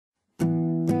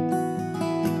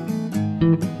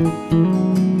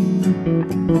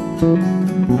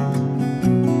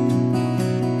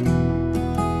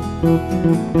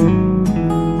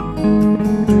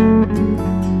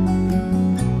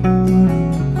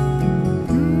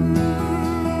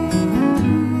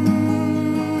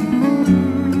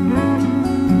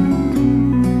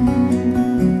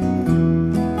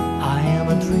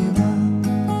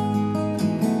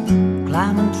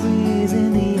Climbing trees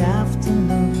in the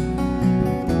afternoon,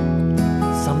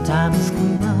 sometimes a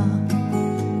screamer,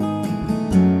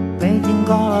 painting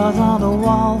colors on the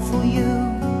wall for you.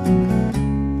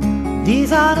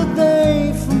 These are the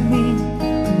days for me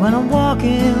when I'm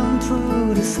walking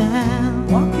through the sand,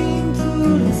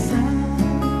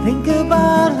 think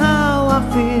about how I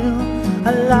feel. I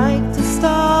like to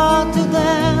start to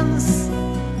dance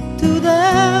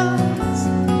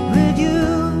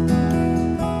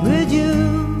with you.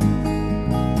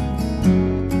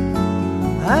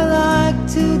 I like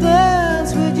to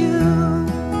dance with you.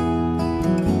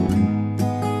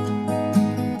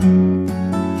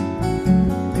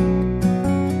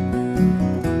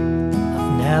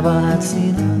 I've never had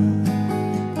seen her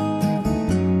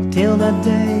till that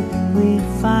day we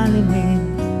finally meet.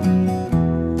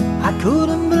 I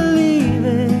couldn't believe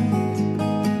it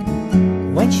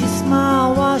when she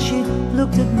smiled while she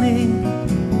looked at me.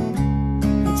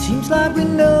 Seems like we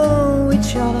know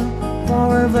each other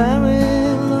for a very